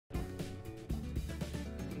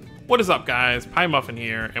What is up, guys? Pie Muffin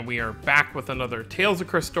here, and we are back with another Tales of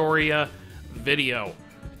Crestoria video.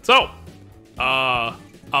 So,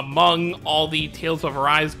 among all the Tales of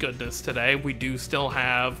Arise goodness today, we do still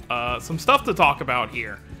have some stuff to talk about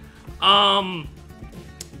here.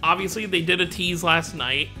 Obviously, they did a tease last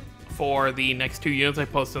night for the next 2 units I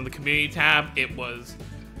posted in the community tab. It was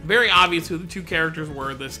very obvious who the two characters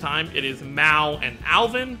were this time. It is Mao and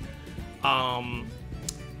Alvin.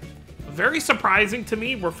 Very surprising to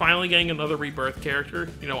me, we're finally getting another Rebirth character.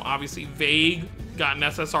 You know, obviously Vague got an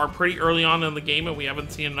SSR pretty early on in the game, and we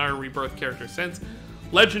haven't seen another Rebirth character since.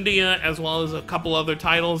 Legendia, as well as a couple other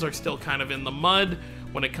titles, are still kind of in the mud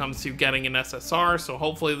when it comes to getting an SSR, so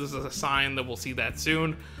hopefully this is a sign that we'll see that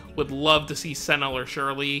soon. Would love to see Senel or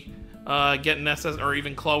Shirley get an SSR, or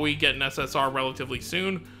even Chloe get an SSR relatively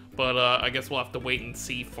soon, but I guess we'll have to wait and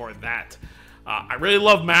see for that. I really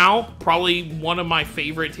love Mao, probably one of my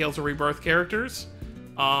favorite Tales of Rebirth characters.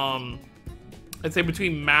 I'd say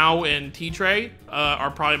between Mao and T-Tray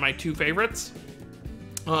are probably my two favorites.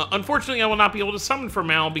 Unfortunately, I will not be able to summon for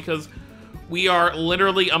Mao because we are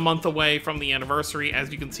literally a month away from the anniversary.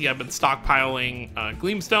 As you can see, I've been stockpiling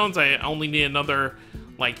Gleamstones. I only need another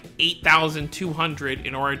like 8,200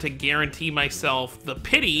 in order to guarantee myself the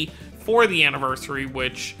pity for the anniversary,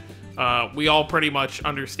 which we all pretty much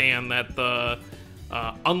understand that the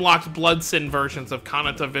unlocked Blood Sin versions of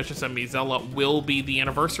Kanata, Vicious, and Mizella will be the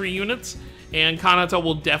anniversary units, and Kanata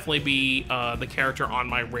will definitely be the character on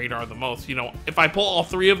my radar the most. You know, if I pull all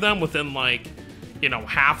three of them within, like, you know,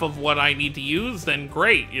 half of what I need to use, then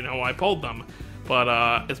great, you know, I pulled them.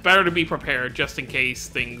 But it's better to be prepared just in case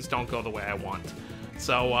things don't go the way I want.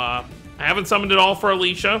 So, I haven't summoned it all for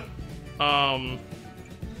Alicia.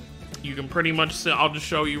 You can pretty much, I'll just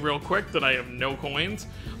show you real quick that I have no coins.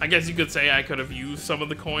 I guess you could say I could have used some of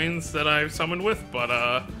the coins that I've summoned with, but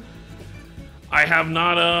I have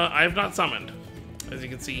not summoned. As you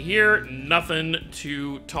can see here, nothing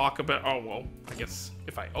to talk about. Oh, well, I guess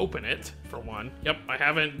if I open it, for one. Yep, I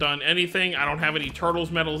haven't done anything. I don't have any Turtles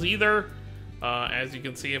medals either. As you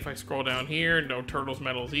can see, if I scroll down here, no Turtles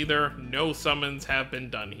medals either. No summons have been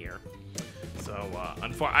done here. So,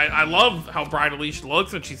 I love how Bride Alicia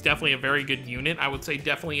looks, and she's definitely a very good unit. I would say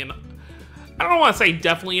definitely I don't want to say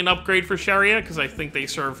definitely an upgrade for Sharia, because I think they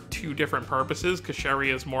serve two different purposes, because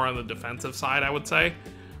Sharia is more on the defensive side, I would say.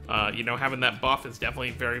 You know, having that buff is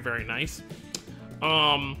definitely very, very nice.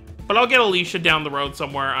 But I'll get Alicia down the road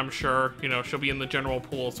somewhere, I'm sure. You know, she'll be in the general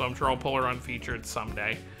pool, so I'm sure I'll pull her unfeatured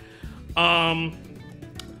someday. And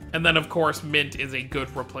then, of course, Mint is a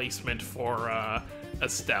good replacement for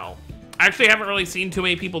Estelle. I actually haven't really seen too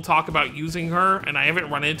many people talk about using her, and I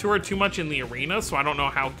haven't run into her too much in the arena, so I don't know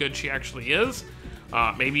how good she actually is.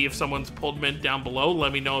 Maybe if someone's pulled Mint down below,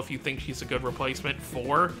 let me know if you think she's a good replacement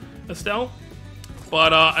for Estelle.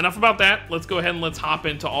 But enough about that. Let's go ahead and let's hop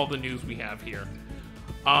into all the news we have here.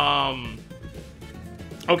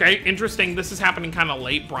 Okay, interesting. This is happening kind of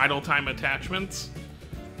late, bridal time attachments.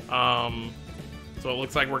 So it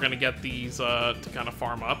looks like we're going to get these to kind of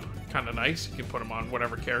farm up. Kind of nice. You can put them on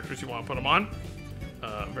whatever characters you want to put them on.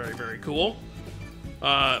 Very, very cool.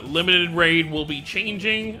 Limited raid will be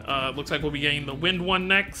changing. Looks like we'll be getting the wind one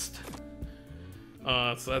next.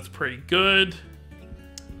 So that's pretty good.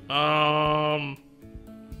 Yeah,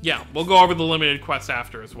 we'll go over the limited quest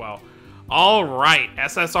after as well. All right,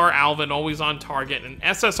 SSR Alvin, always on target, and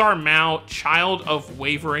SSR Mao, Child of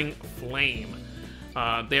Wavering Flame.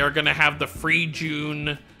 They are going to have the free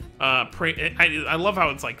June... I love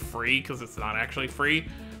how it's like free, because it's not actually free,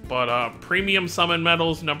 but premium summon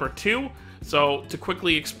medals number 2. So to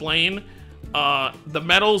quickly explain, the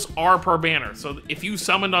medals are per banner. So if you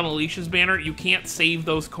summoned on Alicia's banner, you can't save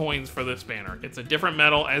those coins for this banner. It's a different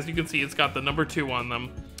medal. As you can see, it's got the number 2 on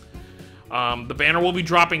them. The banner will be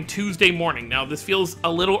dropping Tuesday morning. Now, this feels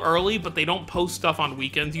a little early, but they don't post stuff on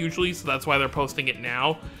weekends usually, so that's why they're posting it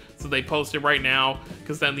now. So they post it right now,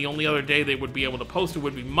 because then the only other day they would be able to post it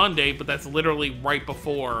would be Monday, but that's literally right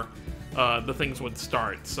before the things would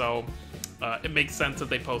start. So it makes sense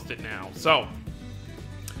that they post it now. So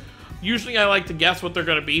usually I like to guess what they're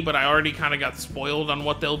going to be, but I already kind of got spoiled on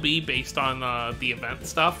what they'll be based on the event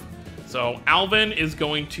stuff. So Alvin is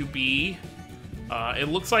going to be... it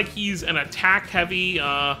looks like he's an attack heavy,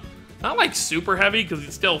 not like super heavy, because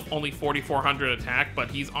it's still only 4,400 attack,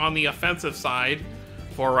 but he's on the offensive side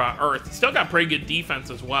for Earth. He's still got pretty good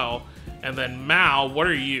defense as well. And then Mao, what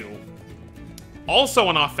are you? Also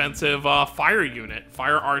an offensive fire unit,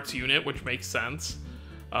 fire arts unit, which makes sense.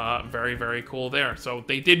 Very, very cool there. So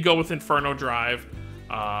they did go with Inferno Drive,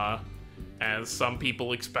 as some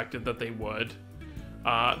people expected that they would.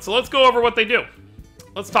 So let's go over what they do.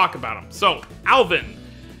 Let's talk about them. So, Alvin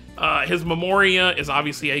His Memoria is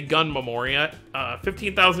obviously a gun Memoria.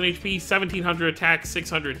 15,000 HP, 1,700 attack,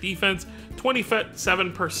 600 defense,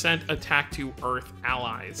 27% attack to Earth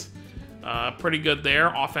allies. Pretty good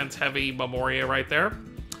there. Offense heavy Memoria right there.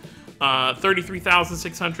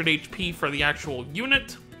 33,600 HP for the actual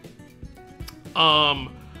unit.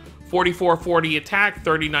 4440 attack,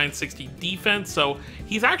 3960 defense. So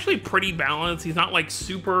he's actually pretty balanced. He's not like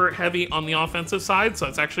super heavy on the offensive side, so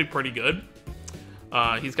it's actually pretty good.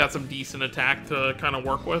 He's got some decent attack to kind of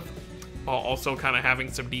work with, while also kind of having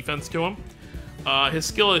some defense to him. His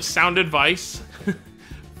skill is Sound Advice.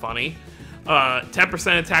 Funny.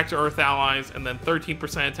 10% attack to Earth allies, and then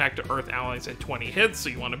 13% attack to Earth allies at 20 hits. So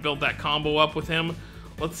you want to build that combo up with him.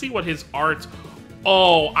 Let's see what his arts...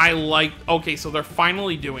 Oh, I like... Okay, so they're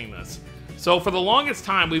finally doing this. So for the longest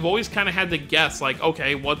time, we've always kind of had to guess, like,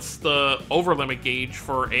 okay, what's the overlimit gauge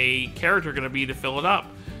for a character going to be to fill it up?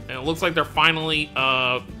 And it looks like they're finally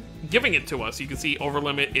giving it to us. You can see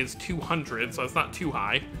overlimit is 200, so it's not too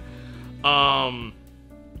high.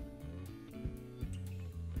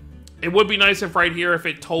 It would be nice if right here, if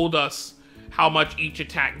it told us how much each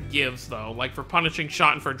attack gives, though. Like for Punishing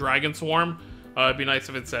Shot and for Dragon Swarm, it'd be nice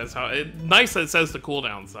if it says how... nice that it says the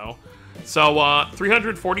cooldowns, though. So,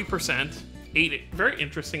 340%. 8... Very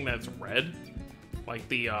interesting that it's red. Like,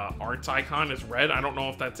 the arts icon is red. I don't know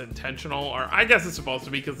if that's intentional, or... I guess it's supposed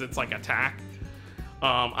to be because it's, like, attack.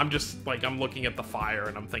 I'm just, like, I'm looking at the fire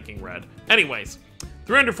and I'm thinking red. Anyways,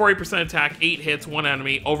 340% attack, 8 hits, 1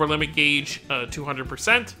 enemy. Overlimit gauge,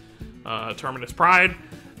 200%. Terminus Pride.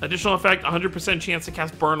 Additional effect, 100% chance to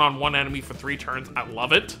cast Burn on 1 enemy for 3 turns. I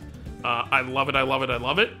love it. I love it, I love it, I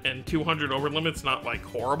love it. And 200 over limit's not, like,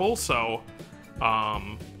 horrible, so,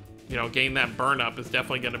 you know, getting that burn up is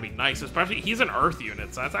definitely going to be nice. Especially, he's an Earth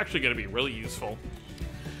unit, so that's actually going to be really useful.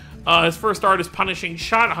 His first art is Punishing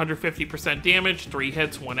Shot, 150% damage, 3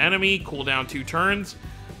 hits, 1 enemy, cooldown 2 turns.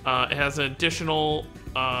 It has an additional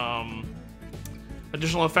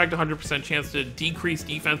effect, 100% chance to decrease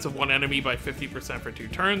defense of 1 enemy by 50% for 2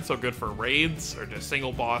 turns, so good for raids or just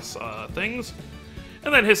single boss things.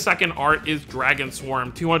 And then his second art is Dragon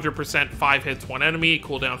Swarm, 200%, 5 hits, 1 enemy,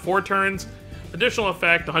 cooldown 4 turns. Additional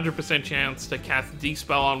effect, 100% chance to cast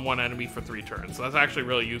Dispel on 1 enemy for 3 turns. So that's actually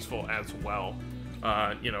really useful as well.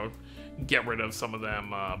 You know, get rid of some of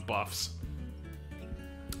them buffs.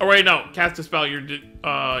 Oh wait, no, cast Dispel,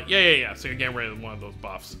 yeah. So you're getting rid of one of those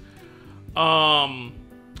buffs.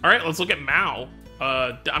 Alright, let's look at Mao.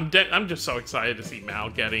 I'm just so excited to see Mao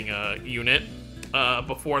getting a unit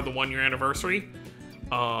before the 1-year anniversary.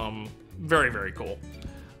 Very, very cool.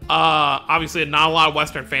 Obviously, not a lot of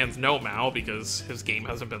Western fans know Mao because his game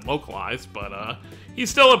hasn't been localized, but he's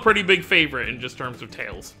still a pretty big favorite in just terms of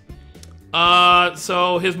Tales.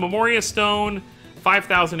 So his Memoria Stone,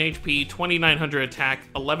 5,000 HP, 2,900 attack,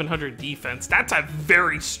 1,100 defense. That's a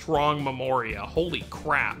very strong Memoria. Holy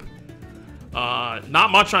crap.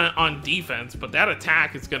 Not much on defense, but that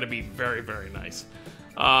attack is going to be very, very nice.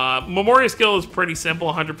 Memoria skill is pretty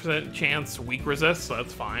simple, 100% chance weak resist, so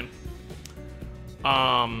that's fine.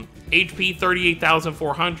 HP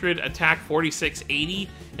 38,400, attack 4680,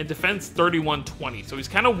 and defense 3120. So he's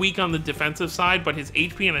kind of weak on the defensive side, but his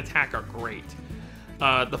HP and attack are great.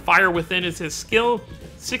 The Fire Within is his skill,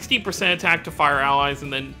 60% attack to fire allies,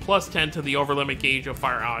 and then plus 10 to the overlimit gauge of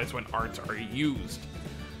fire allies when arts are used.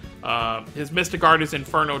 His Mystic Art is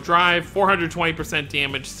Inferno Drive, 420%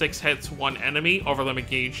 damage, 6 hits, 1 enemy, overlimit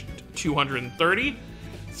gauge 230.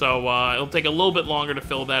 So it'll take a little bit longer to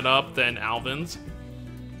fill that up than Alvin's.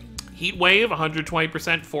 Heat Wave,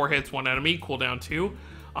 120%, 4 hits, 1 enemy, cooldown 2.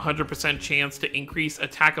 100% chance to increase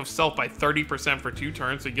attack of self by 30% for 2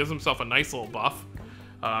 turns, so he gives himself a nice little buff.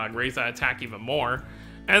 Raise that attack even more.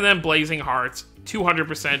 And then Blazing Hearts,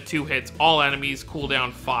 200%, 2 hits, all enemies,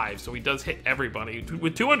 cooldown 5. So he does hit everybody.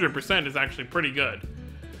 With 200% is actually pretty good.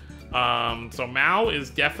 So Mao is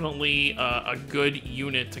definitely a good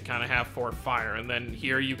unit to kind of have for fire. And then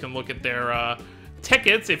here you can look at their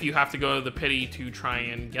tickets if you have to go to the pity to try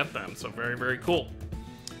and get them. So very, very cool.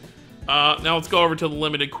 Now let's go over to the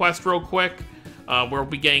limited quest real quick. We'll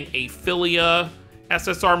be getting a Philia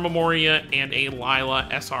SSR Memoria and a Lila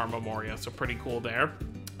SR Memoria. So pretty cool there.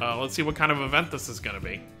 Let's see what kind of event this is going to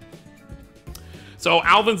be. So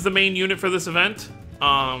Alvin's the main unit for this event.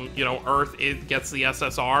 You know, Earth gets the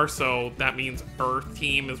SSR, so that means Earth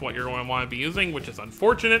team is what you're going to want to be using, which is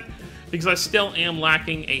unfortunate because I still am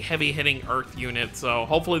lacking a heavy-hitting Earth unit. So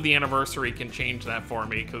hopefully the anniversary can change that for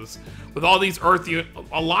me, because with all these Earth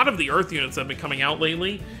a lot of the Earth units that have been coming out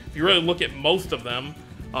lately, if you really look at most of them,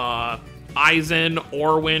 Aizen,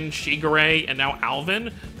 Orwin, Shigure, and now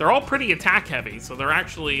Alvin, they're all pretty attack heavy, so they're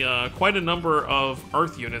actually quite a number of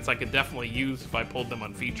Earth units I could definitely use if I pulled them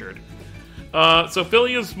unfeatured. So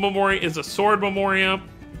Philia's Memoria is a Sword Memoria,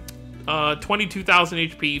 22,000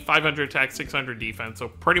 HP, 500 attack, 600 defense, so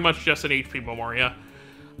pretty much just an HP Memoria.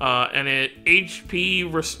 And it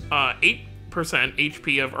 8%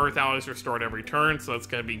 HP of Earth allies restored every turn, so that's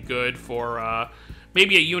going to be good for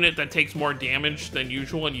maybe a unit that takes more damage than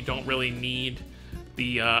usual and you don't really need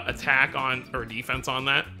the attack on or defense on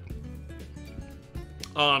that.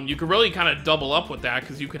 You could really kind of double up with that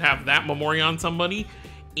because you could have that Memoria on somebody,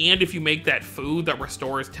 and if you make that food that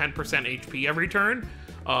restores 10% HP every turn,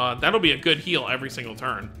 that'll be a good heal every single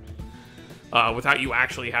turn without you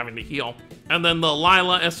actually having to heal. And then the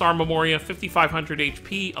Lila SR Memoria, 5,500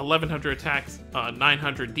 HP, 1,100 attacks,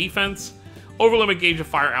 900 defense. Overlimit gauge of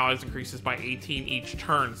fire allies increases by 18 each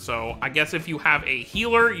turn. So I guess if you have a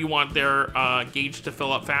healer, you want their gauge to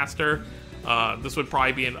fill up faster. This would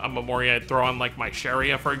probably be a Memoria I'd throw on like my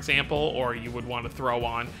Sharia, for example, or you would want to throw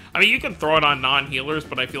on... I mean, you can throw it on non-healers,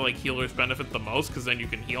 but I feel like healers benefit the most because then you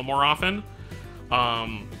can heal more often.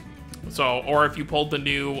 Or if you pulled the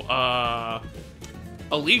new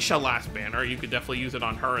Alicia last banner, you could definitely use it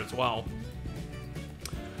on her as well.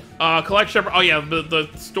 Collect Shepherd. Oh yeah, the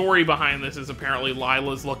story behind this is apparently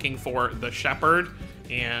Lila's looking for the Shepherd,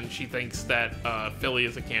 and she thinks that Philly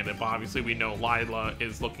is a candidate, but obviously we know Lila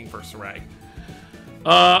is looking for Saray.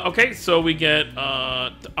 Okay, so we get...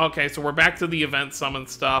 okay, so we're back to the event summon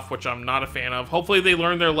stuff, which I'm not a fan of. Hopefully they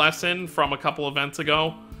learned their lesson from a couple events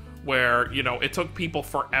ago, where, you know, it took people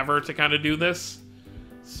forever to kind of do this.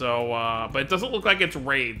 So, but it doesn't look like it's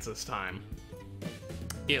raids this time.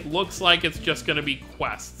 It looks like it's just going to be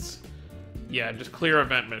quests. Yeah, just clear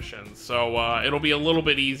event missions. So, it'll be a little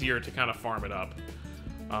bit easier to kind of farm it up.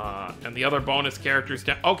 And the other bonus characters...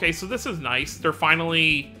 Okay, so this is nice. They're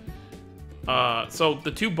finally... so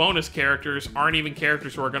the two bonus characters aren't even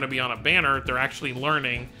characters who are going to be on a banner. They're actually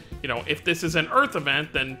learning, you know, if this is an Earth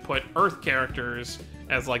event, then put Earth characters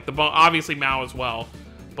as like the... Obviously Mao as well.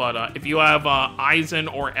 But if you have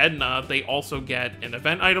Aizen or Edna, they also get an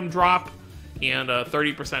event item drop and a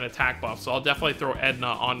 30% attack buff. So I'll definitely throw Edna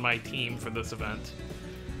on my team for this event.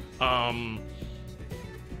 But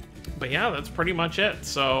yeah, that's pretty much it.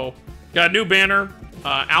 So got a new banner,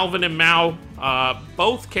 Alvin and Mao,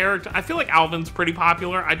 both characters. I feel like Alvin's pretty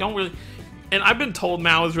popular. I don't really, and I've been told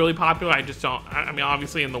Mao is really popular. I just don't. I mean,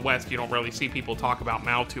 obviously in the West, you don't really see people talk about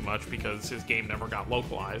Mao too much because his game never got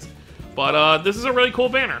localized. But this is a really cool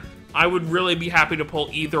banner. I would really be happy to pull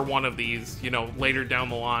either one of these, you know, later down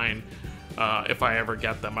the line if I ever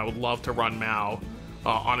get them. I would love to run Mao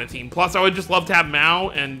on a team. Plus, I would just love to have Mao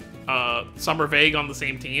and Summer Vague on the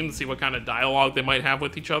same team to see what kind of dialogue they might have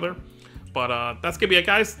with each other. But that's going to be it,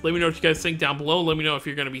 guys. Let me know what you guys think down below. Let me know if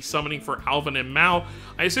you're going to be summoning for Alvin and Mao.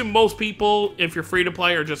 I assume most people, if you're free to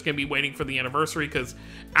play, are just going to be waiting for the anniversary, because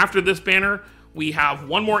after this banner, we have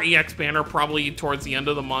one more EX banner probably towards the end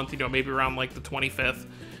of the month, you know, maybe around like the 25th.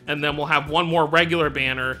 And then we'll have one more regular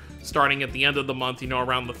banner starting at the end of the month, you know,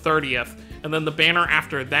 around the 30th. And then the banner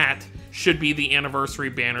after that should be the anniversary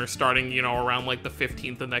banner starting, you know, around like the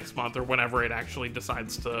 15th of next month or whenever it actually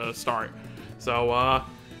decides to start. So,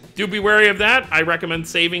 do be wary of that. I recommend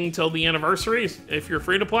saving till the anniversary if you're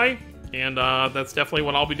free to play. And that's definitely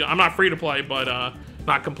what I'll be doing. I'm not free to play, but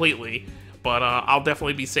not completely. But I'll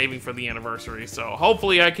definitely be saving for the anniversary. So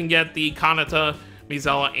hopefully I can get the Kanata,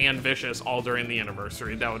 Mizella, and Vicious all during the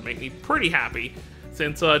anniversary. That would make me pretty happy.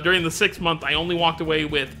 Since during the 6th month, I only walked away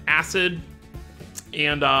with Acid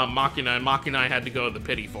and Machina. And Machina I had to go to the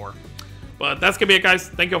pity for. But that's going to be it, guys.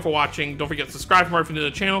 Thank you all for watching. Don't forget to subscribe for more if you're new to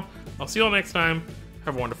the channel. I'll see you all next time.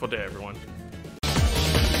 Have a wonderful day, everyone.